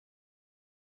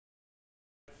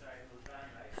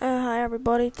Hi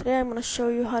everybody, today I'm going to show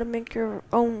you how to make your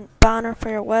own banner for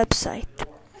your website.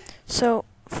 So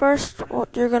first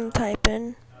what you're going to type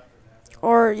in,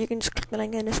 or you can just click the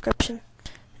link in the description,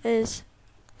 is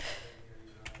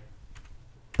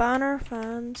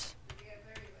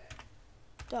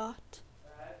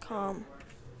bannerfans.com.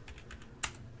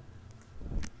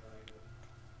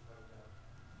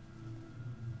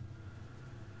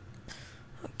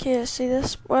 Okay, see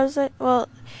this website? Well,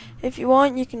 if you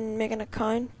want you can make an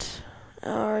account,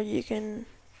 or you can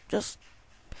just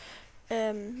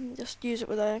use it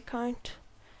without an account.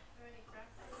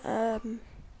 And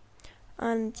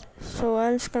so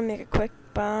I'm just gonna make a quick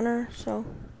banner. So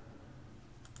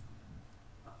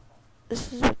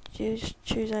this is what you just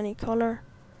choose any color,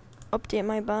 update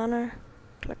my banner,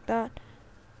 click that,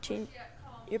 change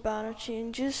your banner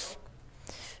changes.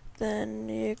 Then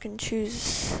you can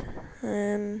choose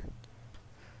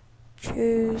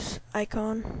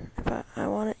icon if I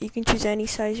want it. You can choose any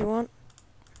size you want.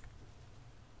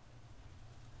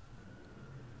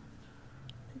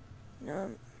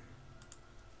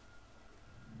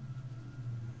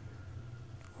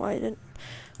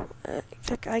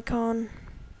 Click icon,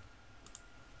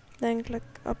 then click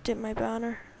update my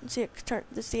banner, and see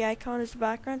the icon is the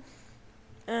background.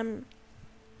 You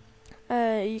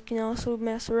can also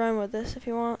mess around with this if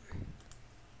you want.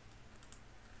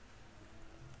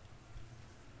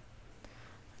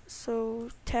 So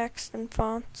text and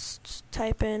fonts, just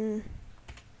type in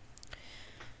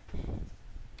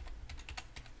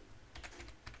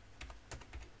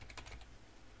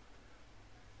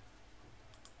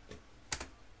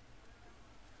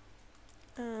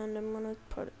and I'm gonna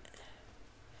put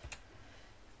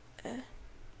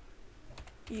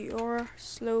your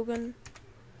slogan.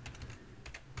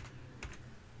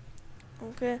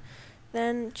 Okay,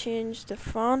 then change the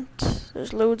font.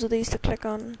 There's loads of these to click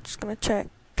on. I'm just gonna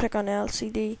click on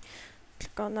LCD,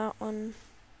 click on that one,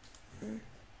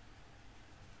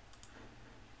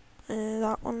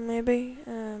 that one maybe.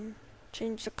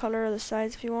 Change the color or the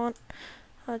size if you want.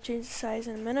 I'll change the size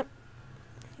in a minute.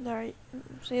 There,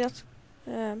 see that's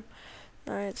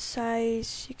alright,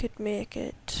 size, you could make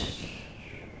it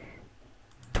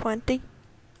 20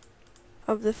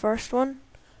 of the first one.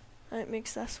 It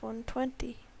makes this one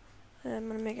 20. I'm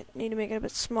gonna need to make it a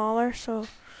bit smaller, so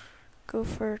go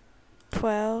for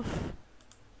 12.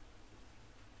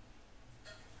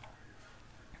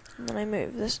 And then I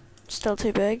move this, still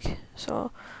too big,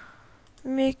 so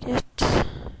make it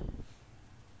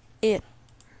 8.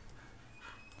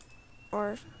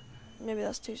 Or maybe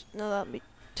that's too, no, that'd be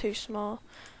too small.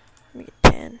 Make it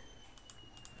 10.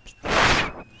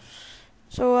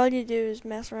 So all you do is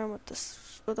mess around with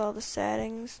this, with all the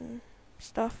settings and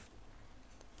stuff,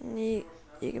 and you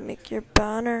can make your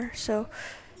banner. So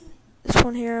this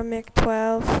one here I'll make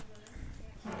 12,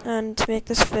 and to make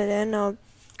this fit in I'll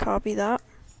copy that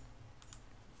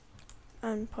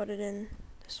and put it in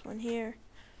this one here.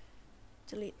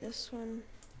 Delete this one.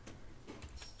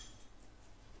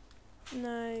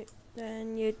 Now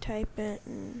then you type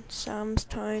in Sam's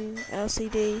Town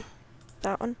LCD,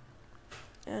 that one,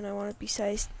 and I want it to be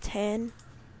size 10.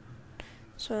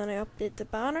 So then I update the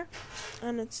banner,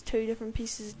 and it's 2 different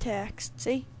pieces of text,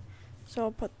 see? So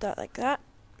I'll put that like that,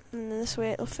 and this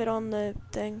way it'll fit on the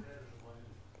thing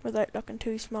without looking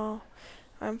too small.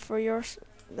 And for yours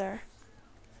there.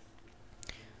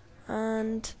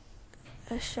 And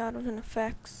shadows and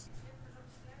effects,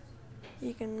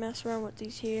 you can mess around with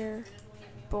these here.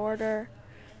 Border,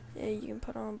 you can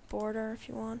put on a border if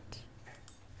you want.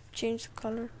 Change the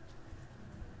color.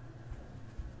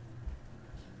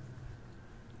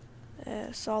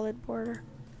 Solid border,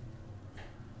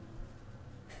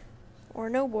 or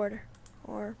no border,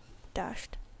 or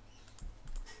dashed.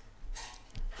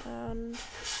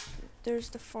 There's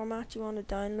the format you want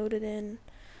to download it in.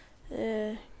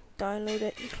 Download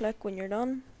it and click when you're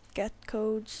done. Get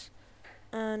codes,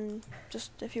 and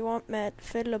just if you want,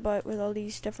 fiddle about with all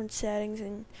these different settings,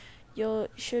 and you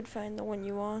should find the one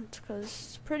you want, because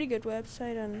it's a pretty good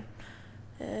website,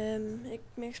 and it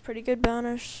makes pretty good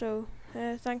banners. So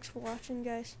thanks for watching,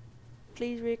 guys.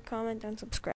 Please rate, comment, and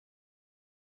subscribe.